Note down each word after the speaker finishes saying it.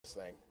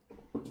this thing?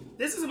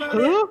 This is about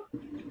Who?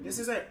 it. This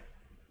is it.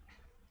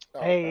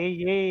 Oh,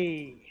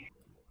 Hey.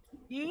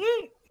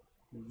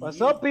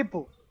 What's up,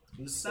 people?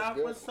 What's up?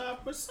 What's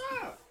up? What's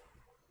up?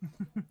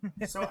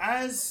 So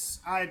as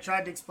I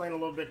tried to explain a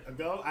little bit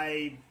ago,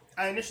 I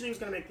initially was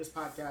going to make this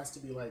podcast to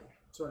be like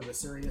sort of a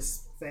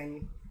serious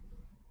thing.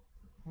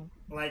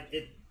 Like,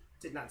 it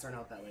did not turn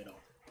out that way at all.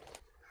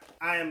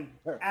 I am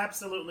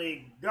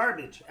absolutely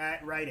garbage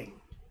at writing.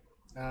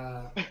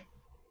 I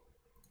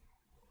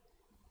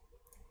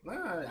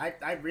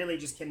really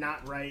just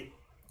cannot write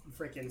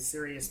freaking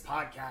serious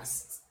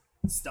podcast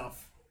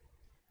stuff.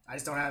 I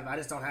just don't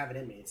have it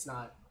in me. It's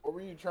not. What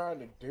were you trying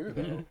to do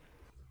though?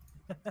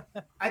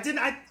 I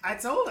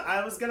told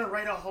I was gonna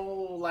write a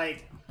whole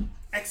like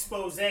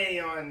expose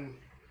on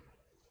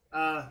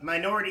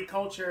minority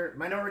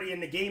in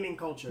the gaming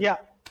culture. Yeah,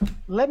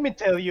 let me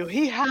tell you,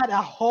 he had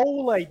a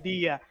whole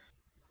idea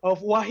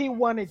of what he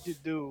wanted to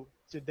do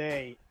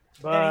today,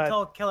 And but he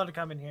told Killer to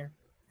come in here.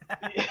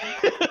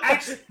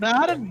 Actually, no,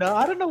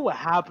 I don't know what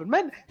happened,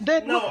 man.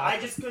 Then no, I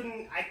just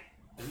couldn't.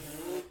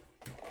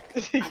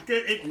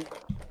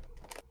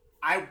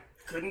 I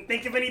couldn't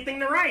think of anything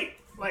to write.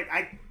 Like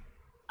I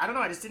don't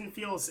know. I just didn't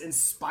feel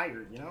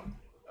inspired. You know.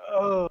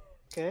 Oh,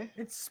 okay.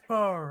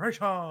 Inspiration.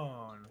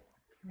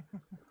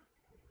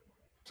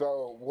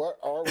 So what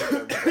are we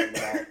going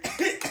to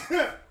be talking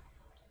about?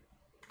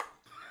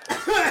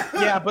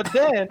 Yeah, but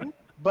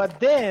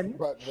then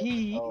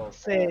he oh,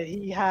 said God.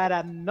 he had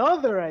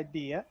another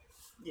idea,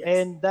 Yes.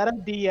 and that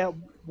idea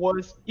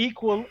was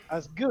equal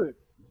as good.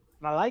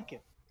 And I like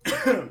it.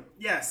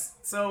 Yes.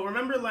 So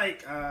remember,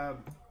 like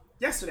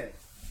yesterday.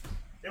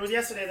 It was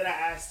yesterday that I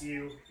asked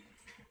you.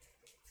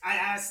 I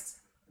asked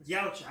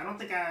Yelch. I don't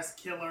think I asked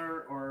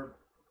Killer or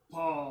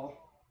Paul.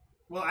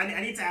 Well, I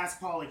need to ask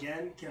Paul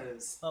again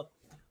because.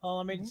 Oh,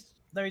 let me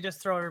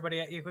just throw everybody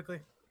at you quickly.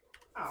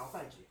 Oh,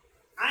 thank you.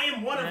 I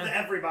am one of the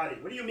everybody.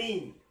 What do you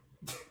mean?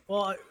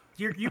 Well,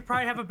 you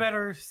probably have a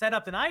better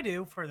setup than I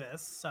do for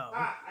this, so.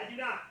 I do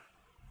not.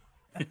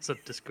 It's a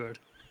Discord.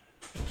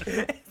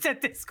 It's a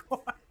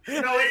Discord.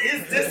 No, it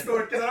is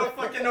Discord because I don't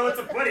fucking know what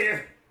to put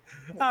here.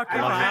 Okay, Let me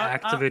well,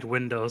 activate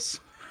Windows.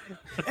 And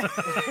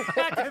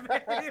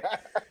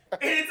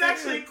it's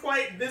actually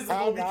quite visible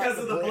How because not of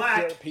to the break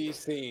black. your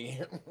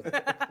PC.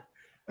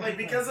 Like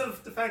because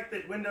of the fact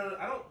that Windows.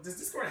 Does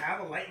Discord have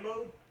a light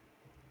mode?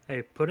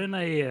 Hey, put in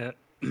a.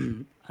 I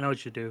know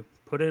what you do.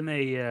 Put in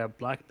a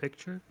black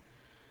picture,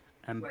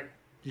 and Like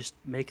just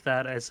make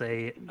that as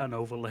an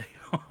overlay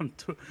on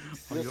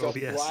Just your a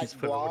OBS. black Just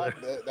put it over blob.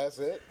 there. That's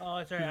it. Oh,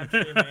 it's right after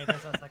you, mate.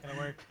 That's not gonna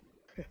work.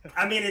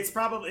 I mean, it's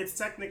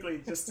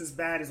technically just as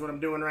bad as what I'm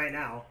doing right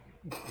now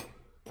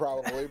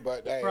Probably,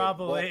 but hey,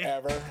 Probably.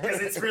 whatever. because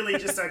it's really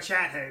just our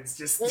chat heads.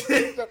 Just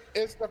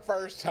it's the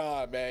first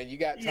time, man. You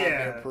got time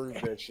Yeah. to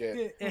improve this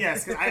shit.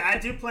 yes, 'cause I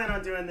do plan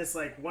on doing this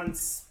like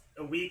once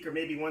a week or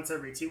maybe once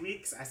every 2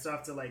 weeks. I still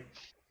have to like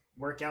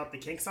work out the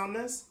kinks on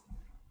this,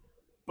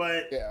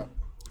 but Yeah.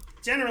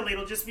 generally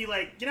it'll just be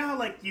like, you know how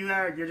like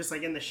you're just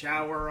like in the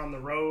shower or on the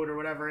road or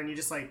whatever, and you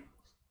just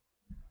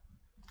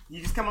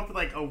come up with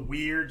like a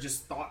weird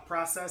just thought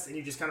process and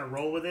you just kind of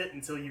roll with it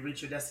until you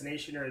reach your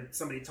destination or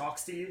somebody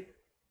talks to you.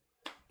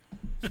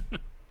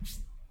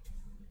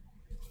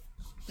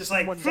 Just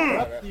like,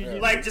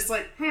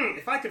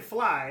 if I could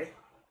fly,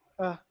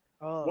 Oh.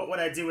 what would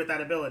I do with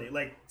that ability?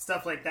 Like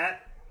stuff like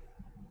that.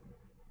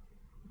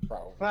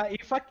 Probably. But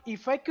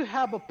if I could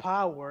have a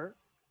power,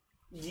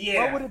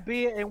 Yeah. what would it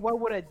be, and what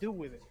would I do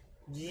with it?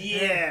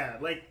 Yeah,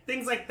 like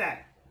things like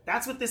that.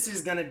 That's what this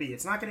is gonna be.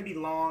 It's not gonna be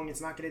long.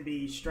 It's not gonna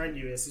be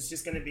strenuous. It's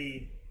just gonna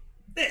be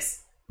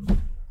this.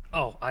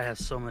 Oh, I have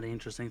so many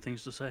interesting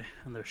things to say,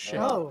 and they're shit.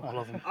 Oh. All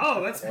of them.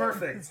 Oh, that's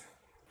perfect.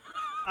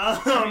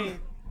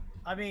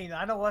 I mean,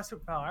 I know what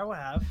superpower I would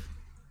have.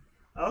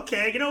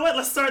 Okay, you know what?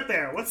 Let's start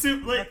there. What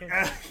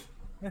Okay.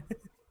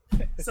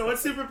 So what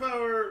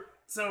superpower?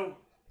 So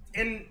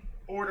in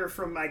order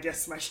from I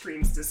guess my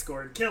stream's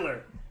Discord,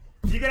 Killer.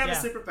 If you could have Yeah.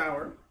 a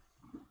superpower,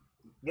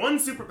 one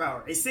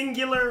superpower, a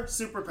singular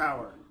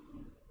superpower,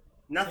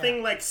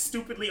 nothing like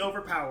stupidly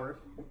overpowered,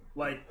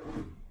 like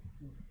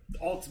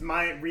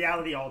my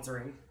reality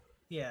altering.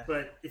 Yeah.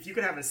 But if you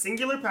could have a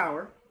singular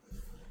power,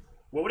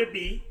 what would it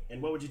be,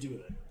 and what would you do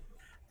with it?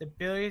 The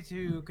ability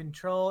to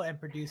control and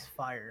produce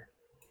fire.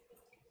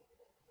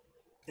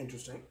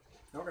 Interesting.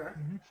 Okay.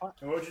 Mm-hmm.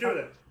 And what would you do with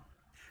it?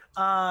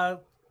 I'd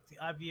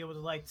be able to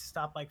like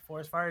stop like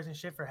forest fires and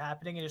shit from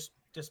happening, and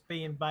just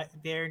being by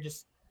there and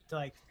just to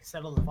like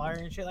settle the fire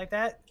and shit like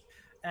that,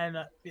 and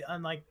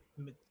like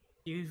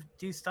you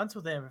do stunts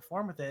with it and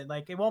perform with it.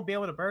 Like it won't be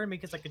able to burn me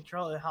because I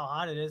control how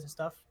hot it is and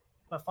stuff.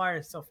 But fire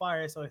is still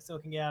fire, so it still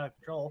can get out of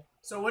control.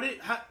 So what did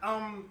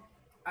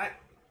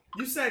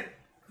you said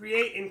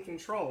create and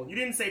control. You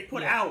didn't say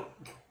put Yeah. out.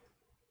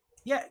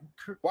 Yeah.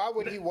 Why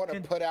would he want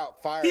to put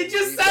out fire? He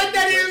just said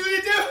that he was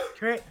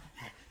gonna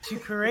do.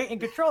 create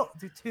and control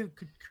to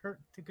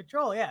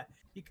control. Yeah,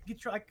 you can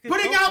control. I can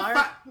Putting control out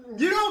fire.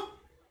 you know,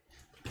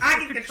 I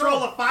can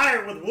control a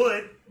fire with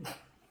wood.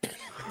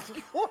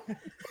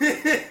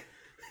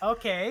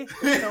 Okay.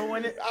 So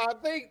when it, I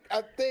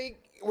think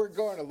we're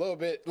going a little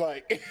bit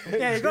like.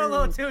 yeah, you're going a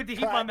little too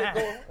deep on that.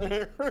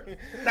 practical.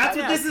 That's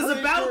Yeah, what this is Pretty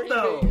about, sure he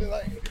though. means,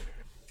 like,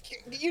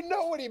 you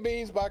know what he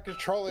means by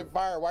controlling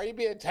fire. Why are you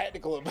being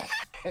technical about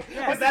it?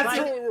 Yeah, I'm that's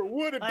controlling with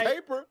wood and like-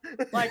 paper.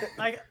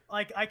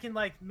 like I can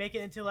like make it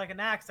into like an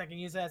axe. I can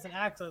use it as an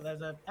axe, or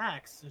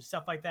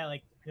stuff like that.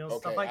 Like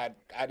stuff Okay, like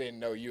I didn't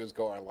know you was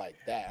going like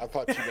that. I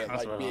thought you meant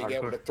That's like a being hardcore.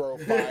 able to throw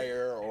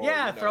fire or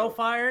yeah, you know. throw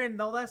fire and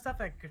all that stuff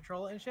and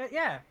control it and shit.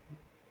 Yeah.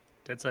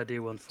 That's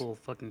idea one full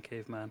fucking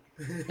caveman.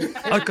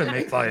 I can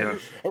make fire.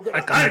 Okay,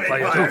 I can make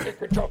fire fire. too.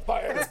 control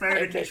fire. It's better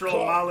to and get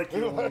control caught.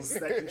 molecules.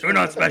 That You're control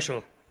not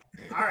special.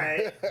 All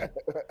right.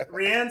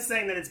 Rianne's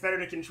saying that it's better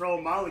to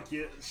control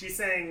molecules. She's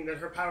saying that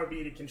her power would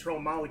be to control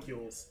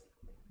molecules,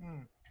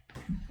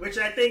 which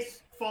I think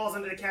falls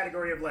under the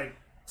category of like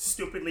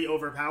stupidly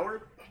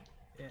overpowered.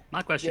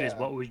 My question is, Yeah.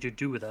 what would you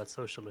do with that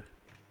socially?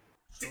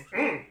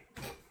 Mm.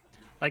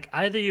 Like,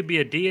 either you be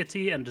a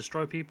deity and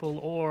destroy people,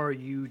 or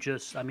you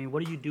just, I mean,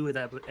 what do you do with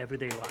that with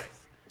everyday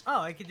life?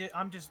 Oh, I could do.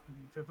 I'll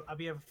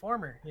be a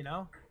performer.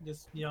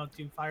 Just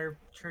do fire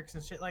tricks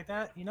and shit like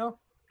that. Oh,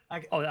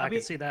 I'll I be,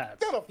 can see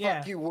that. No, the fuck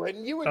Yeah. you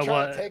wouldn't. You would But try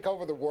what- to take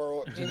over the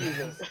world.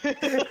 Jesus. No,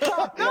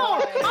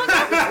 I'm not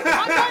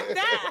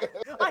that.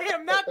 I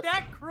am not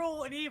that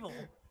cruel and evil.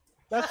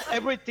 That's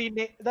every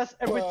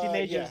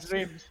teenager's yes.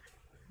 dreams.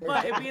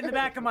 But it'd be in the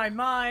back of my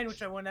mind,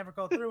 which I would never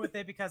go through with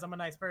it because I'm a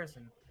nice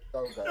person.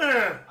 Okay.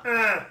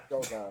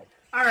 Okay.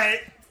 All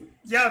right,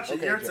 Yauchi,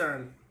 Okay, your Joe.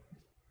 turn.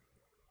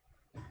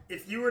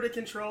 If you were to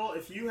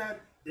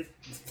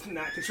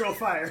not control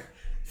fire,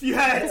 if you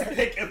had to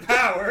pick a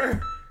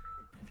power,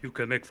 You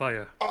can make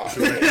fire. Oh,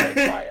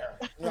 fire.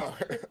 No.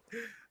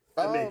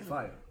 I make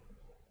fire.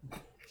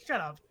 Shut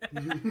up. I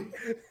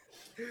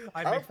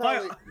I make would fire.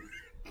 probably,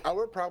 I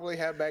would probably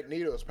have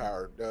Magneto's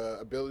power, the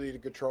ability to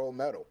control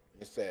metal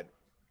instead.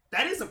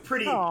 That is a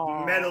pretty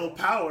Aw. metal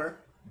power.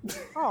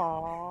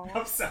 Aww.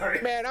 I'm sorry.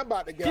 Man, I'm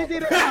about to get He off the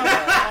didn't phone.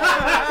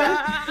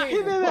 have- he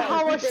didn't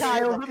have a You've been here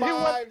child. for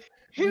 5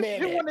 He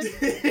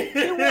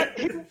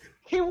minutes.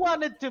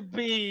 wanted to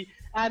be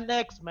an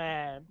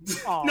X-Man.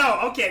 Aw. No,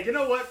 okay. You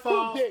know what, Who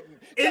Paul? didn't?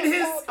 In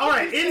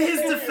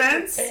his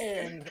defense,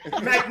 And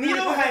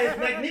Magneto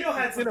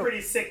had some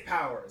pretty sick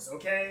powers.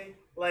 Okay,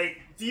 like,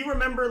 do you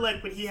remember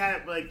like when he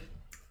had like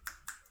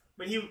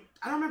when he?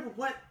 I don't remember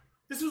what.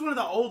 This was one of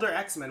the older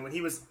X-Men when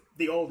he was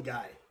the old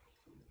guy.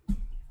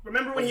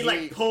 Remember when he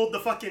like pulled the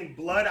fucking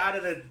blood out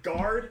of the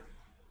guard?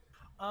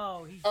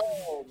 Oh, he.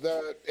 Oh,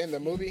 in the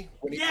movie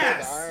when he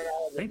Yes! pulled the iron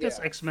out I of think it. that's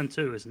X-Men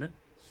 2, isn't it?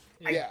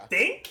 Yeah.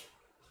 Think?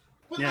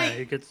 But Yeah, like,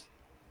 he gets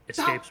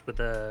escapes with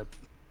the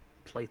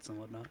plates and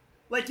whatnot.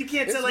 like you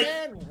can't This say like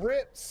man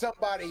ripped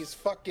somebody's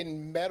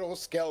fucking metal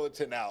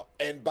skeleton out,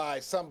 and by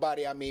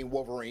somebody I mean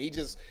Wolverine. He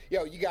just,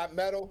 you got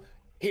metal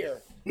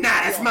here. nah,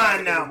 that's You don't have mine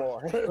it now.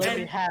 anymore. Let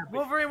me have it.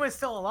 Wolverine was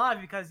still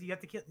alive because you have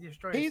to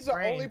destroy He's his the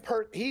brain.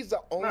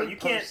 only you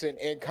can't- person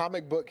in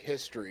comic book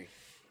history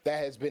that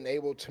has been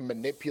able to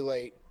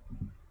manipulate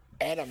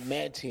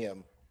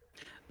adamantium.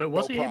 But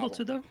was No he able problem.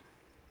 to, though?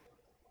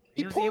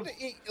 He He was pulled able-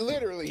 it.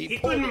 Literally, He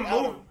pulled couldn't it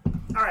out. move.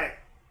 All right.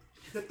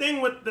 The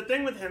thing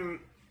with him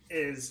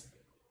is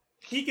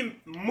he can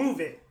move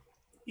it.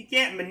 He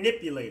can't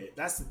manipulate it.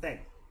 That's the thing.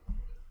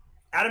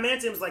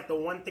 Adamantium's like the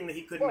one thing that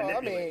he couldn't Well, I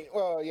manipulate. mean,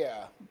 well,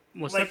 yeah.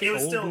 Was Like, that it the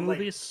was old still, like-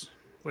 movies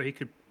where he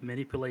could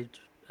manipulate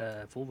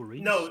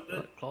Wolverine's No,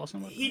 claws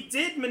and whatnot? he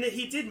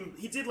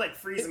did like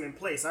freeze him in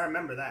place. I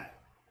remember that.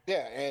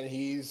 Yeah, and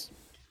he's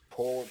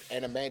pulled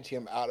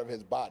adamantium out of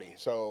his body.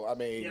 So, I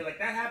mean, Yeah, like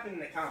that happened in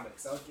the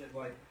comics. I was just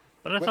like,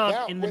 But I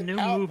thought in the new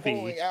without movie,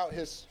 pulling out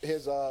his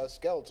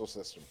skeletal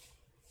system.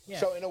 Yeah.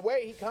 So in a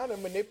way, he kind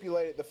of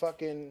manipulated the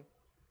fucking.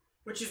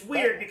 which is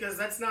weird because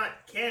that's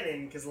not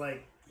canon. Because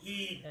like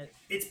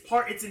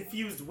it's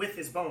infused with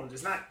his bones.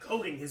 It's not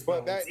coating his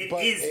bones. But It is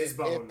but his if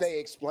bones. they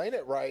explain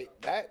it right,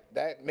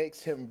 that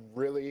makes him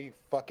really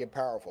fucking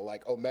powerful,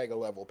 like Omega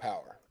level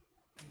power.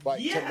 Like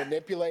to Yeah.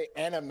 manipulate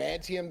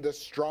adamantium, the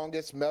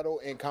strongest metal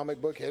in comic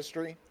book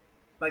history.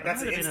 Like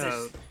that's an might have been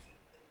instant.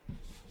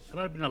 that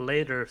might have been a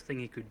later thing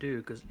he could do,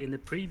 because in the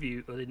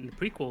preview, or in the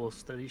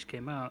prequels that each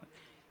came out,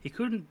 he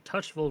couldn't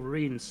touch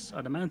Wolverine's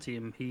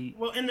adamantium. He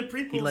Well, in the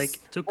prequels,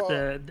 took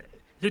Well-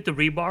 he took the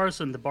rebars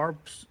and the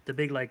barbs, the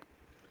big like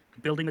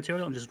building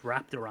material, and just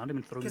wrapped it around him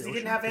and threw it in because the he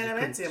ocean. didn't have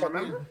 'cause he couldn't- adamantium.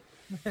 Remember?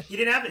 He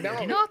didn't have it. No.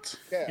 yet. Not?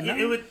 Yeah.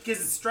 It would because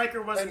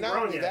Stryker wasn't And not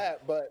grown only yet.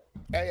 that, but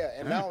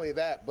and not only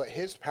that, but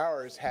his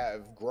powers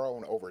have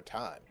grown over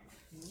time.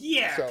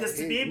 Yeah, So because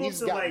to be able he's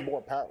to gotten like,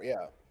 more power.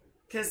 Yeah.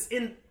 because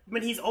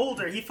when he's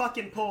older, he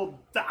fucking pulled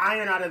the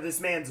iron out of this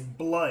man's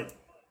blood.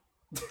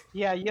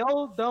 Yeah,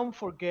 y'all don't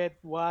forget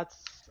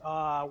what's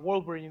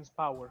Wolverine's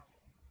power.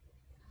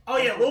 Oh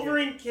yeah,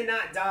 Wolverine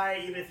cannot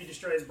die even if you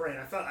destroy his brain.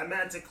 I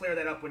meant to clear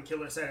that up when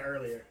Killer said it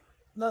earlier.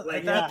 No,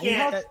 Like, Yeah, he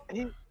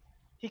can't.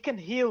 he can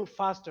heal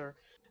faster,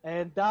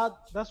 and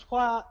that's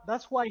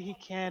why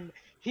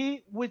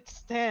he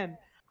withstand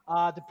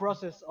the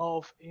process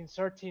of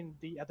inserting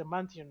the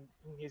adamantium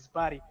in his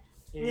body,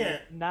 Yeah.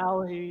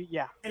 Now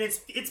yeah. And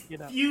it's You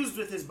know. fused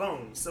with his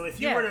bones. So if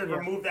you Yeah, were to yeah.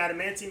 remove the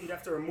adamantium, you'd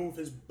have to remove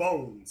his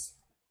bones.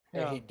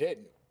 And Yeah. he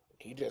didn't.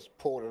 He just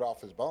pulled it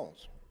off his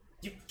bones.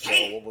 You So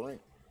can't. Wolverine.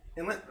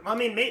 I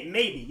mean,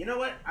 maybe. You know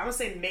what? I'm gonna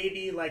say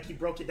maybe. Like he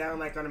broke it down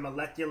like on a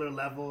molecular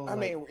level. I like-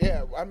 mean,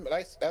 yeah,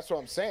 that's what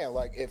I'm saying.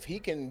 Like, if he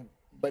can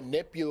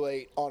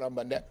manipulate on a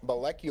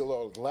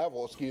molecular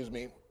level, excuse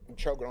me, I'm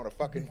choking on a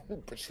fucking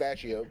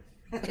pistachio.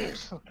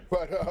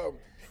 But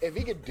if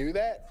he could do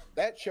that,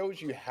 that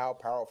shows you how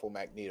powerful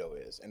Magneto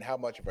is and how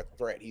much of a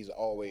threat he's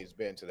always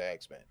been to the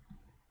X-Men.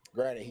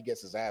 Granted, he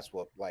gets his ass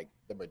whooped like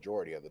the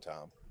majority of the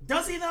time.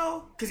 Does he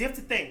though? Because you have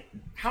to think,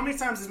 how many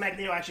times has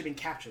Magneto actually been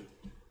captured?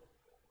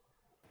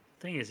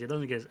 Thing is, he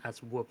doesn't get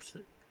as whooped.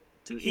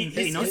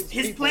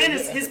 His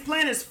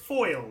plan is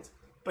foiled,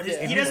 but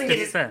Yeah. he doesn't get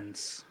his.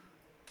 defense.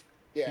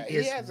 Yeah, He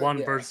is hasn't- one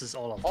yeah. versus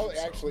all of them.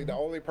 so- Actually, the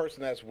only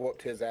person that's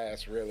whooped his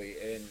ass really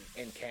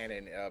in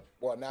canon,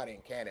 well, not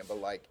in canon, but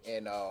like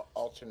in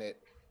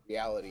alternate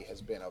reality,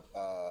 has been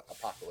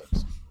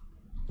Apocalypse.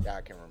 Yeah,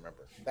 I can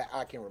remember.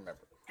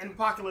 And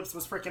Apocalypse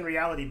was freaking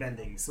reality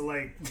bending, so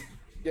like.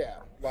 Yeah,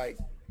 like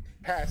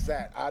past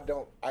that,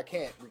 I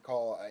can't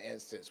recall an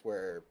instance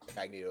where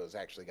Magneto has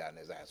actually gotten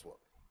his ass whooped.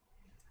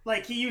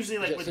 Like he usually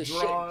like Just his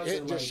withdraws shit,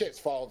 and just like, shit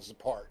falls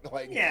apart.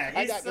 Like, Yeah,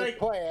 I he's got like- this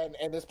plan,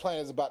 and this plan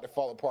is about to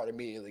fall apart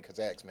immediately because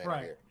X-Men are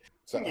Right. here.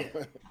 So,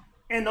 Yeah.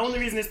 And the only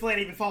reason his plan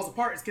even falls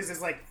apart is because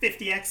there's like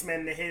 50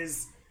 X-Men to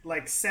his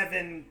like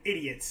 7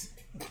 idiots.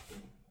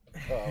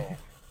 so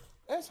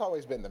that's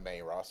always been the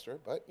main roster.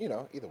 But you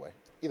know, either way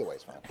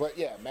is fine. But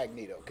yeah,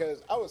 Magneto,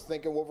 because I was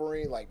thinking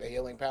Wolverine, like the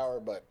healing power,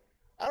 but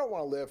I don't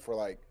want to live for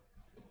like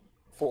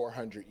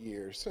 400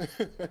 years.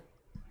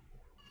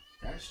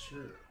 That's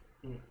true.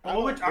 I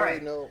What would, don't all really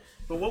right, know.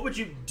 but what would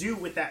you do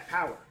with that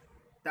power?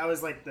 That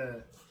was like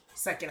the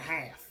second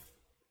half.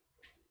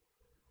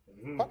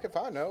 Fuck if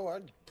I know. I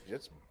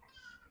just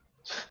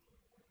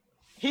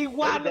He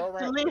wanted go to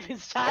around. live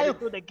his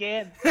childhood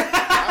again.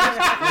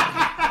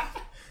 I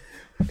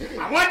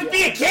want to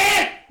be a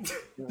kid.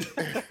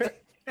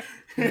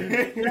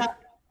 Yeah.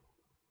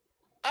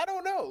 I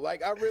don't know.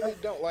 Like, I really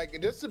don't. Like,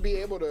 just to be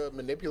able to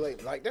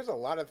manipulate, like, there's a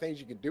lot of things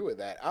you could do with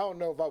that. I don't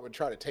know if I would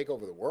try to take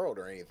over the world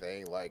or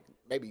anything. Like,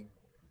 maybe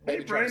Hey,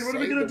 try to Brian, what are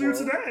we save gonna the do world.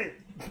 today?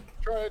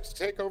 Try to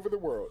take over the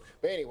world.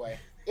 But anyway,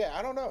 yeah,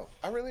 I don't know.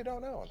 I really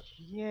don't know.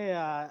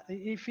 Yeah,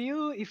 if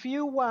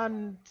you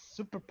want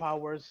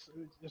superpowers,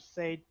 just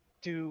say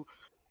to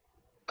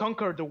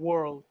conquer the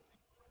world,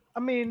 I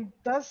mean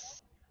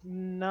that's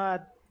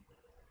not.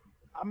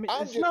 I mean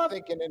I'm it's just not.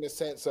 thinking in the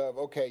sense of,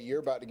 okay, you're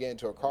about to get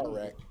into a car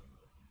wreck.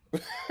 No,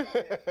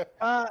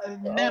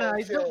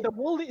 shit. the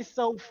world is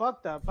so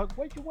fucked up. But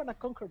why you wanna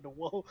conquer the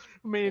world?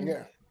 I mean,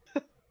 Yeah.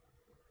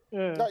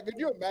 yeah. Like, could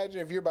you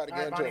imagine if you're about to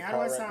get Alright, into Bonnie, a how do I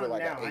car wreck sound with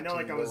like now? an I know,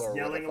 like, I was 18-wheeler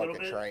yelling a with a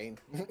little fucking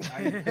bit.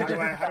 train?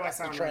 How do I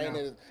sound Train right now?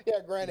 is, yeah,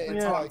 granted,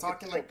 it's Yeah. like I'm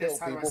talking it like still this,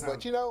 how do I people, sound?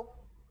 but you know,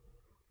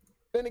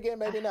 then again,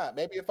 maybe not.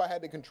 Maybe if I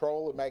had the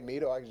control of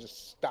Magneto, I could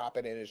just stop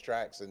it in his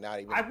tracks and not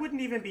even. I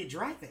wouldn't even be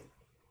driving.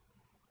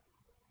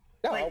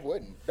 No, I like-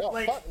 wouldn't. No,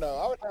 like- fuck no.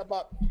 I would have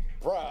my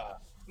bruh.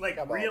 Like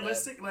Come on, man.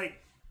 realistic,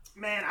 like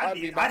man, I'd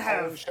be my I'd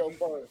own have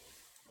chauffeur.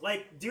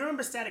 like. Do you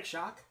remember Static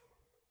Shock?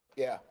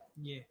 Yeah.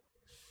 Yeah.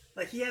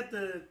 Like he had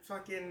the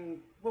fucking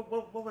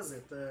what was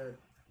it? The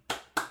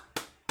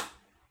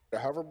The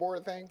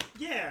hoverboard thing.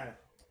 yeah.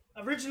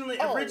 Originally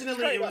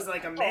straight it was up.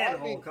 like a Oh, I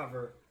manhole mean,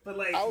 cover, but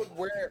like I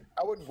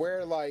would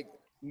wear like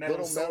metal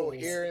little metal soles.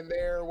 here and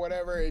there or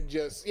whatever, and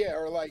just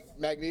or like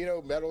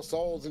Magneto metal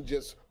soles and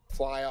just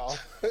fly off.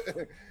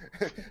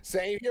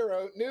 Same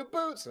hero, new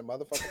boots, and the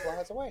motherfucker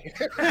flies away.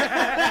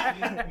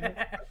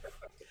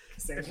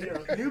 Same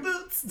hero. New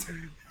boots.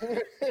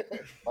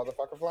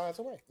 Motherfucker flies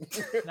away.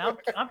 Now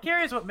I'm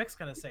curious what Mick's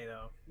gonna say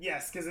though.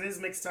 Yes, because it is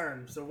mixed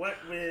term. So what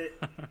would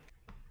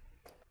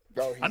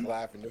Oh, he's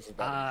laughing. This is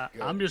about to be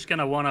good. I'm just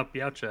gonna one up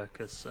Yacha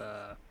because,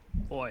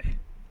 boy,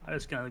 I'm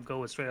just gonna go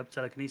with straight up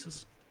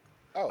telekinesis.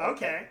 Oh,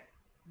 okay?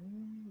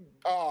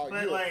 Oh,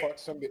 But, you would like- fuck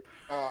somebody.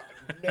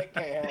 Nick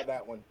can't have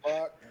that one.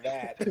 Fuck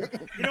that.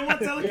 You don't want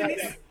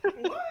telekinesis?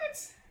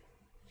 What?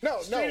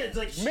 No, Straight, no.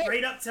 like Mick-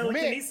 straight up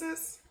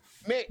telekinesis?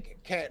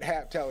 Mick can't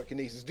have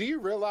telekinesis. Do you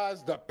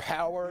realize the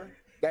power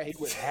that he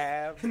would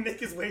have?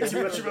 Nick is way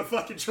too much of a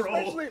fucking troll.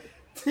 Especially,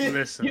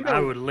 Listen, You know- I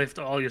would lift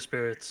all your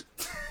spirits.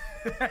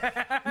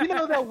 You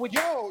know that would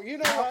you know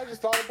what I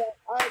just thought about?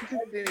 I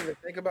didn't even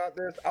think about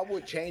this. I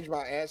would change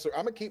my answer.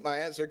 I'm gonna keep my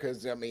answer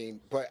because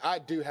but I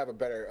do have a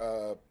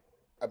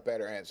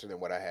better answer than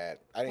what I had.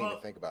 I didn't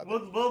even think about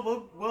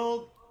that.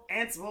 We'll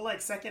answer. We'll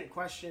like second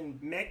question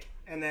Mick,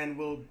 and then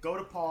we'll go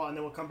to Paul, and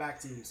then we'll come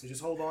back to you. So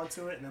just hold on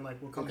to it, and then like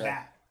we'll come Okay.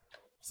 back.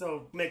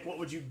 So Mick, what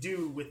would you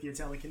do with your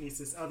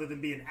telekinesis other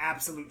than be an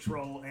absolute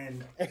troll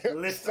and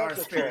lift Such our a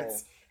troll.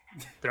 spirits?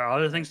 There are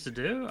other things to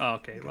do? Oh,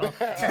 okay, well,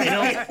 you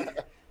know,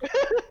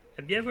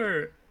 have you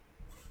ever...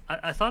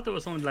 I thought there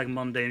was only like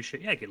mundane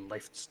shit. Yeah, I can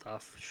lift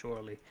stuff,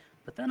 surely.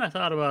 But then I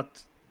thought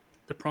about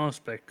the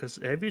prospect, because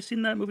have you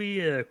seen that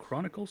movie,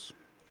 Chronicles?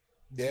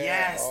 Yeah.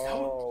 Yes.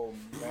 Oh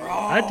man.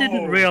 I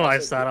didn't Oh,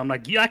 realize that. I'm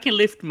like, yeah, I can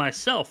lift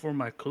myself or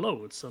my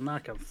clothes, so now I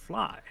can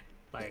fly.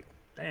 Like,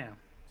 damn.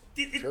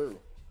 True.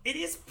 It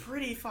is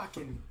pretty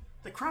fucking.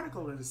 The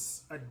Chronicle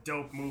is a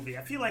dope movie.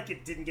 I feel like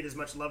it didn't get as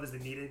much love as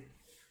it needed.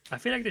 I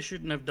feel like they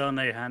shouldn't have done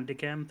a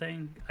handycam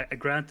thing.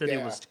 Granted, it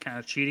Yeah. was kind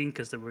of cheating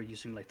because they were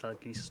using like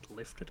telekinesis to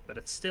lift it, but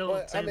it's still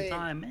But, at the I same mean,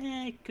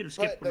 time, could have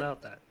skipped but the-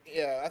 without that.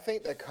 Yeah, I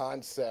think the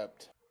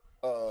concept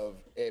of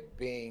it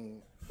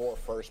being more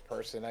first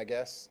person, I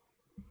guess,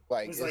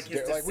 like It was it's like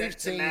his like we've descent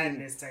to seen,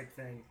 madness type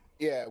thing.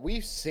 yeah,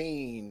 we've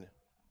seen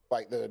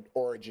like the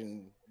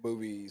origin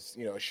movies,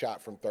 you know,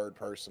 shot from third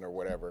person or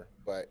whatever,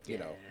 but you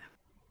know,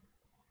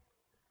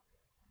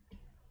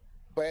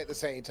 but at the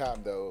same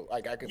time though,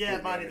 like I completely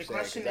Yeah, Bonnie. The understand,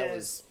 'cause question that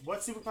is, what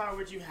superpower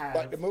would you have?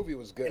 but the movie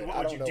was good. and what I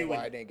would don't you know do why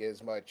with- I didn't get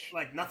as much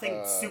Like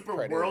nothing super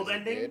credit as world it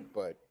ending, did,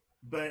 but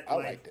but I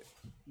like, liked it.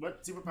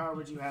 what superpower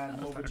would you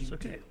have? What would It's you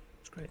okay. do?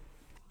 It's great.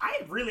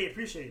 I really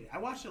appreciate it. I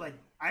watched it like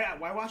I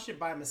watched it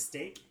by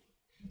mistake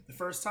the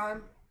first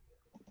time,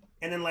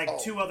 and then like Oh.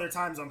 2 other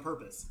times on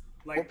purpose.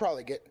 We'll Like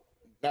probably get,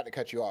 not to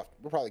cut you off,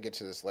 we'll probably get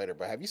to this later,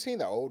 but have you seen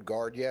The Old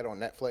Guard yet on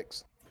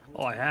Netflix?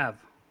 Oh, I have.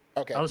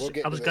 Okay, I was we'll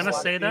get I to was this gonna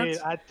later. say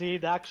that. I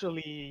did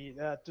actually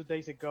 2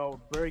 days ago.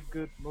 Very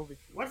good movie.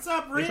 what's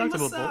up, We Rin? talked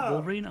What's about up?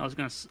 Wolverine. I was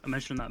gonna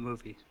mention that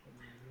movie,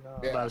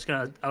 but Yeah. I was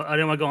gonna. I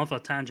didn't want to go off on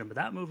a tangent, but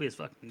that movie is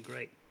fucking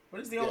great.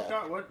 What is the old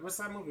Yeah. guard? What's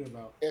that movie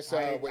about? It's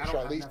I with don't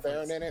have Charlize Netflix.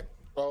 Theron in it.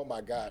 Oh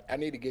my god, I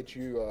need to get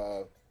you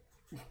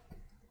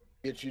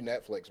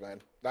Netflix,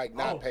 man. Like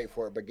not Oh. pay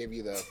for it, but give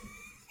you that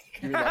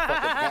fucking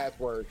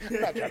password. I'm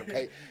not trying to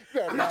pay.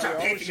 You I'm not trying to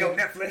pay for your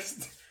shit.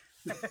 Netflix.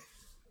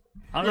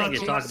 I don't think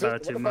Gee, you talk what about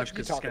it the too fuck much you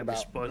because it's talking gonna be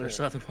about? spoilers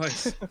Yeah.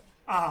 otherwise.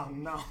 Oh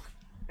no,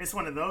 it's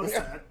one of those.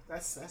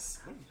 That's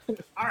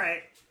all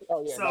right.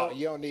 Oh yeah, So- no,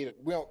 you don't need it.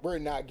 We're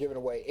not giving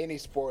away any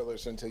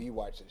spoilers until you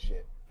watch this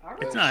shit. All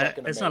It's right. not- It's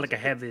fucking not like a amazing.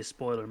 heavy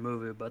spoiler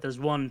movie, but there's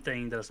one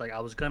thing that's like I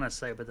was gonna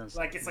say, but then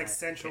Like it's like nah,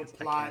 central I can't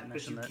plot, but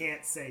mention you that.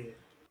 can't say it.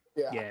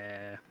 Yeah,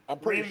 Yeah, I'm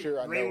pretty Reem- sure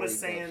I know Reem what was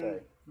he's gonna saying. say.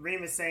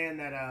 Reem was saying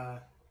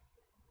that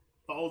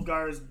the Old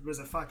Guard was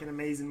a fucking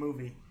amazing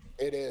movie.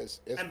 It is.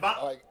 It's And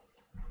like,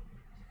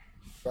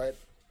 go ahead.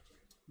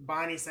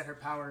 Bonnie said her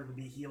power would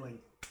be healing.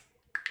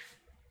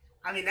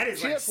 I mean, that is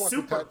She like just wants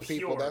to super touch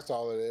people. pure. That's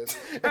all it is.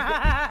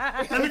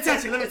 Let me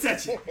touch you. Let me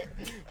touch you.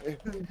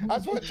 I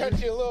just want to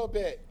touch you a little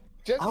bit,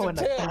 just I a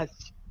wanna tip.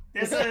 touch.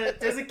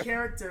 There's a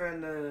character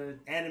in the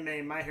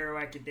anime My Hero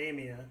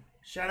Academia.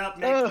 Shut up,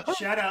 Nick.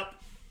 Shut up.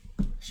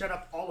 Shut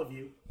up, all of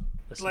you.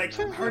 listen, Like,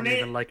 man, her I don't name-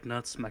 even like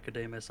nuts.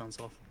 Macadamia sounds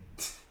awful.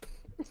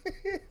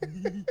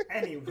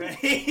 Anyway,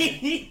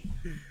 You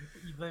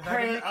believe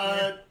her,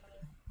 that?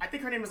 I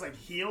think her name is like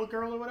Heal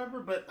Girl or whatever.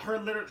 But her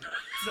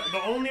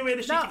the only way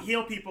that she No. can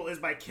heal people is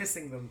by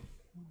kissing them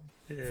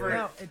Yeah. for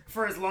No, it-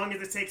 for as long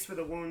as it takes for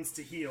the wounds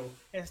to heal.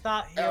 It's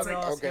not heal It's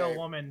like- girl, it's heal Okay,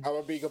 woman. I'm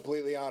gonna be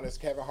completely honest.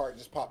 Kevin Hart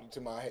just popped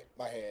into my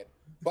head.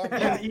 But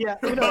Yeah,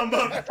 you know,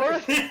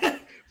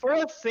 for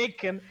a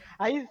second,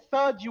 I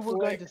thought you were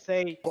going to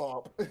say,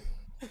 bump.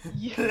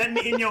 yeah, Let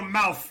me in your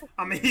mouth.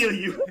 I'ma heal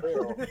you.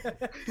 Real.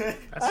 That's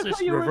I just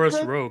thought you were reverse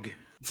gonna- rogue.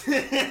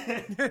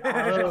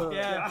 oh,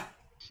 Yeah.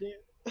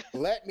 shit.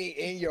 Let me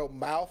in your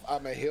mouth.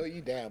 I'ma heal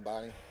you down,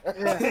 Bonnie.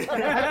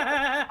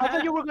 I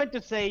thought you were going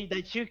to say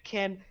that you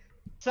can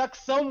suck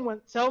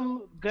some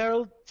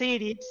girl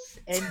titties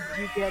and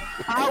you get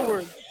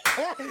powers.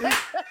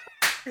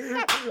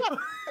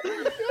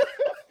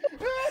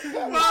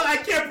 Well, I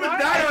can't put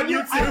that on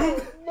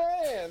YouTube.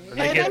 Man.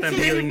 They And get I them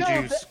didn't healing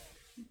know juice.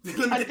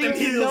 Let I me didn't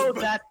heal. know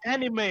that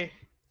anime.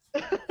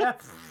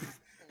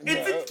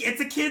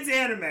 It's a kid's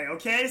anime,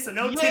 okay? So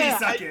no titty Yeah,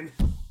 sucking.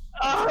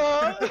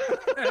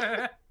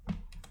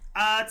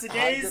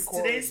 Today's Hydrocore is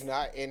today's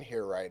not in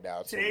here right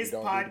now. So today's we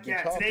don't need to be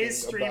podcast talking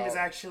today's stream is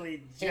about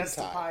actually just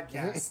a hentai.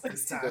 podcast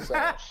this time. This,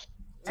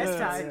 It's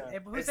time. Yeah.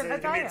 Who It's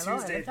said gonna hentai? be Hello,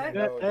 Tuesday.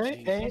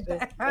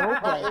 hentai? Oh,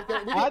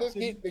 All right,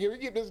 we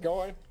get this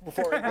going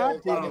before it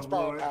goes Oh, it's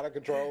Lord. out of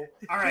control.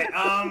 All right.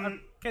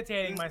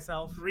 Containing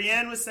myself.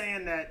 Rianne was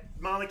saying that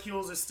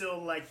molecules are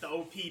still like the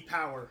OP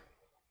power,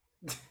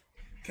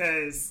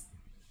 because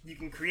you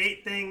can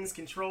create things,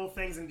 control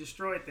things, and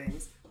destroy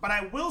things. But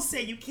I will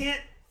say you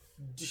can't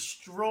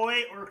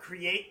destroy or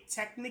create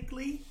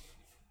technically,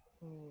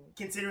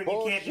 considering you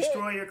can't Bullshit.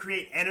 destroy or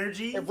create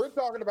energy. If we're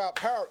talking about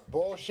power,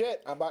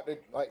 bullshit. I'm about to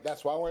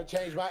That's why I want to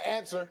change my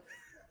answer.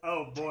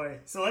 Oh boy.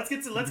 So let's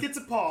get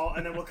to Paul,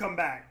 and then we'll come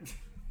back.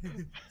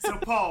 So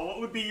Paul, what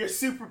would be your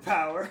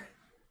superpower?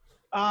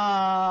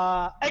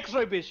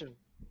 X-ray vision.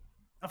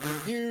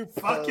 You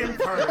Fucking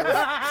perv.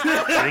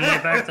 perv. Bring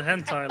it back to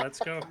hentai. Let's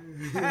go.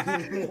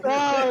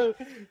 Uh,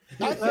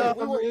 I said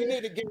you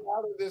need to get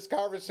out of this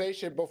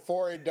conversation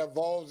before it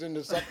devolves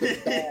into something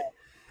bad.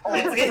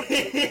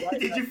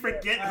 Did you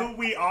forget who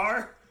we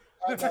are?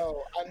 I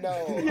know.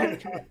 I'm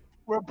trying-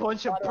 we're a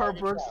bunch of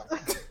perverts.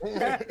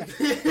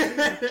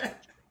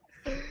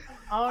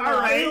 Oh, All no,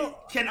 right.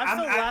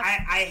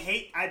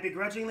 I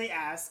begrudgingly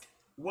ask,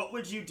 what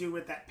would you do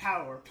with that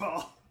power,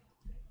 Paul?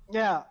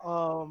 Yeah,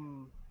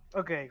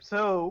 okay,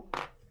 so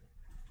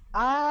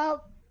I'm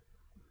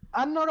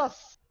not a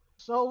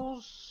so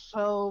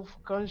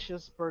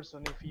self-conscious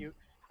person. If you,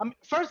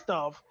 first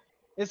off,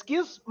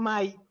 excuse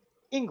my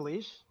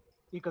English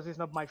because it's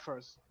not my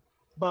first.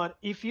 But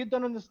if you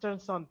don't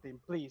understand something,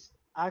 please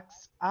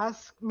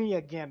ask me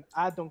again.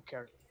 I don't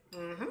care.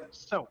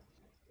 So,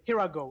 here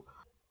I go.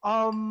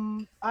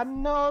 I'm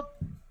not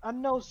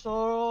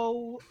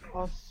so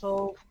a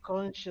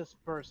self-conscious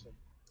person.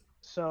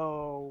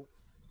 So,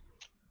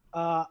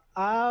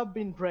 I've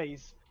been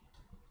raised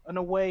in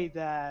a way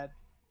that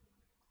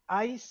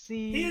I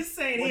see. He is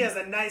saying he has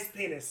a nice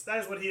penis. That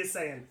is what he is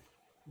saying.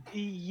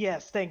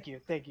 Yes, thank you.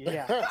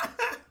 Yeah,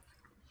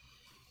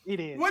 it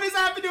is. What does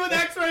that have to do with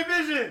X-ray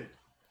vision?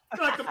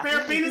 Like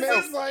compare It's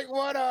penises? like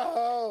what a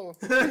hoe.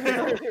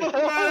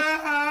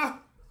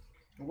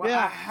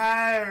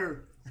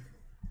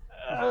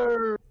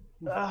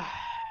 Wow.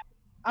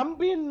 I'm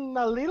being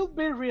a little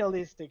bit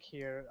realistic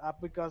here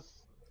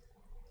because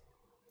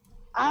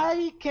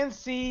I can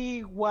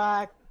see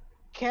what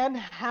can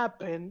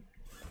happen.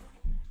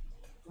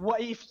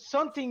 What if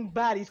something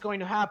bad is going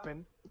to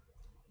happen,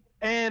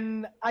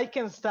 and I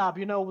can stop?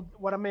 You know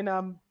what I mean?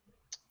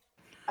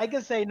 I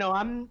can say no.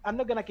 I'm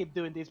not gonna keep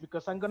doing this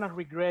because I'm gonna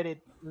regret it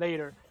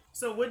later.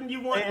 So wouldn't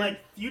you want like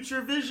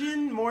future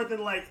vision more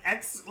than like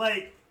X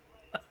like?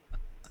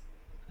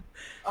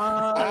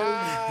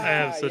 I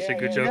have such a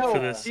good joke for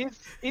this.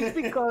 It's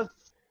because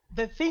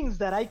the things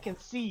that I can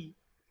see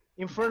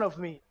in front of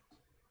me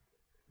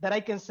that I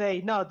can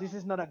say, no, this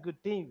is not a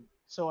good thing,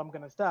 so I'm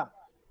gonna stop.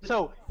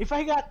 So if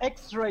I got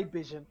X-ray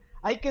vision,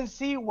 I can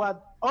see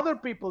what other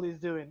people is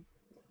doing,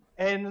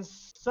 and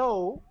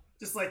so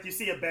Just like you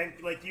see a bank,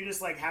 like you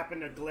just like happen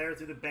to glare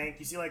through the bank.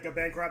 You see like a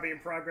bank robbery in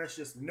progress.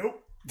 Just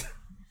nope.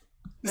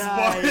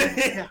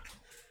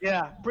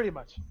 yeah, pretty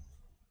much.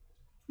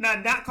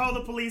 Not call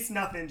the police.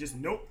 Nothing. Just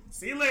nope.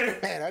 See you later.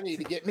 Man, I need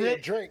to get me a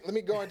drink. Let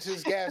me go into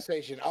this gas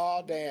station.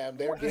 Oh damn,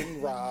 they're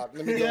getting robbed.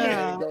 Let me go ahead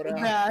and go down.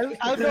 Yeah,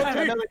 I'll go to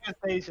another gas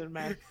station,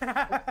 man.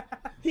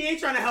 He ain't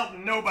trying to help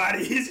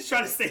nobody. He's just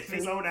trying to save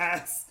his own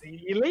ass.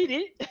 You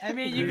lady. I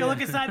mean, you can look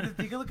inside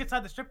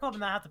the strip club and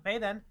not have to pay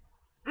then.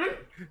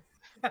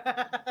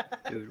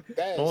 Dude,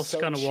 That is Paul's so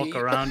gonna walk cheap.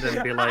 around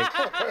and be like,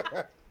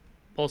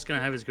 Paul's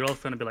gonna have his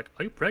girlfriend and be like,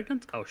 "Are you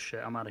pregnant? Oh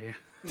shit, I'm out of here."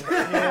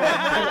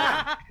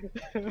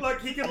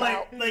 Look, he can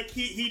like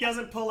he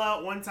doesn't pull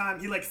out one time.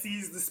 He like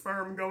sees the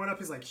sperm going up.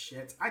 He's like,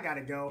 shit, I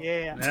gotta go.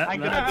 Yeah, Yeah, I'm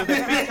no. gonna do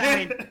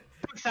the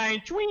sign.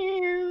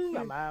 Twing,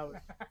 I'm out.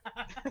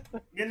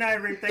 Good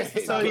night, Ring. Thanks for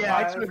So stopping yeah, by.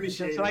 I X-ray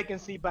appreciate vision, so I it. can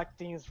see back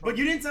things from But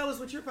you didn't tell us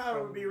what your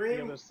power would be, the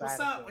Ring. other What's side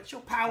up? of What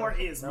your power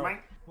is, No.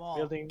 Mike? Wall.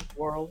 building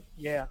world.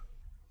 Yeah.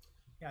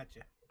 Gotcha.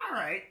 All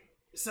right.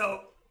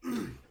 So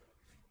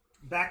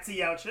back to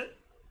Yautja.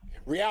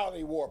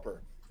 Reality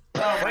warper. Oh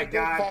my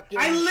Franklin god! fucking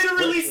I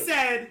literally Richard.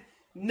 said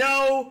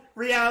no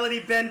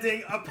reality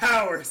bending of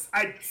powers.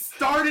 I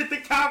started the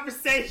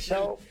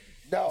conversation.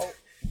 No.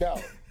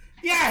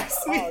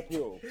 Yes.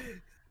 Molecule.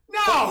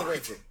 No.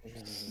 Richard.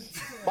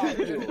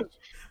 Molecules.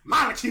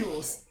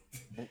 Molecules.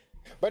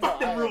 But Fuck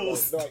them I-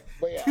 rules. Like,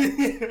 but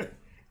yeah,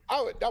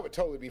 I would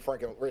totally be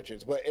Franklin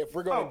Richards. But if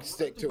we're going to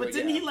stick to but it,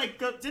 didn't yeah. he like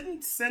go?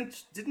 Didn't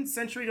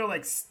Century go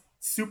like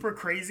super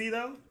crazy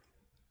though?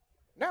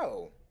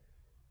 No.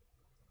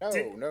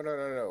 Did-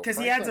 No. 'cause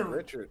he had Franklin to-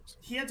 Richards.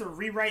 He had to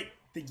rewrite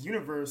the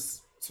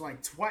universe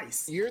like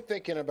twice. You're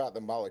thinking about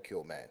the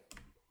Molecule Man.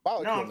 No,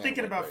 Molecule I'm Man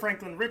thinking went about crazy.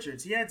 Franklin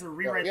Richards. He had to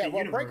rewrite yeah, the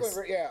well, universe.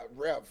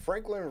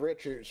 Franklin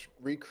Richards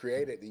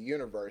recreated the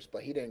universe,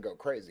 but he didn't go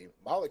crazy.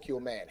 Molecule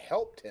Man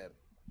helped him,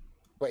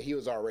 but he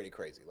was already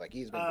crazy. Like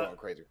he's been going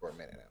crazy for a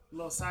minute now.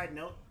 Little side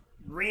note: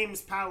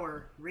 Reem's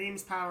power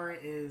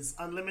is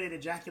unlimited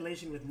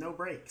ejaculation with no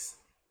breaks.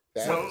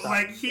 So That's-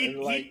 like and, he'd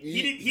like,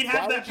 he'd why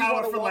have would that you power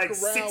wanna for walk like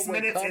 6 around when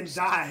it minutes and comes-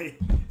 die.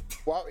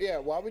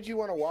 Why would you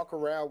want to walk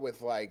around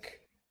with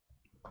like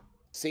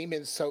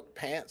semen-soaked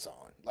pants on?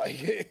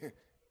 Like,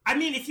 I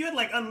mean, if you had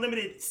like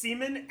unlimited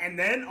semen and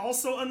then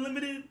also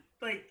unlimited,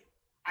 like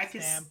I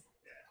could, Damn.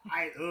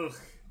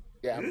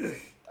 yeah,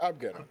 I'm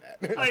good on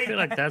that. I feel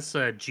like that's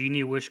a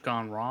genie wish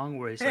gone wrong,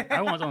 where he's like,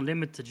 "I want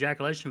unlimited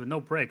ejaculation with no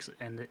breaks,"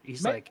 and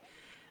he's like,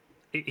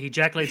 he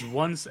ejaculates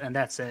once and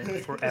that's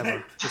it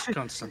forever, just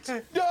constant.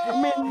 I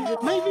mean,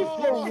 maybe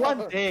for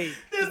one day.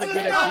 This It's a is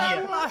good not-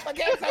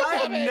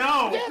 idea.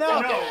 No.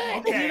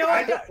 Okay.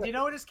 You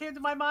know what just came to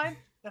my mind?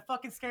 The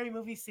fucking scary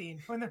movie scene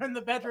when they're in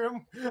the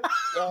bedroom.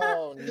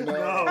 Oh no,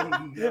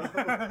 No.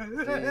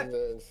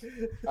 Jesus!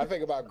 I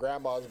think about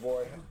Grandma's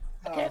Boy.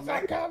 I can't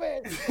stop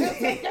coming. It's so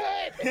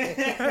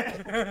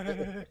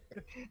good.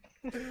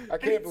 I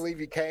can't believe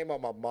you came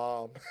on my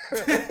mom.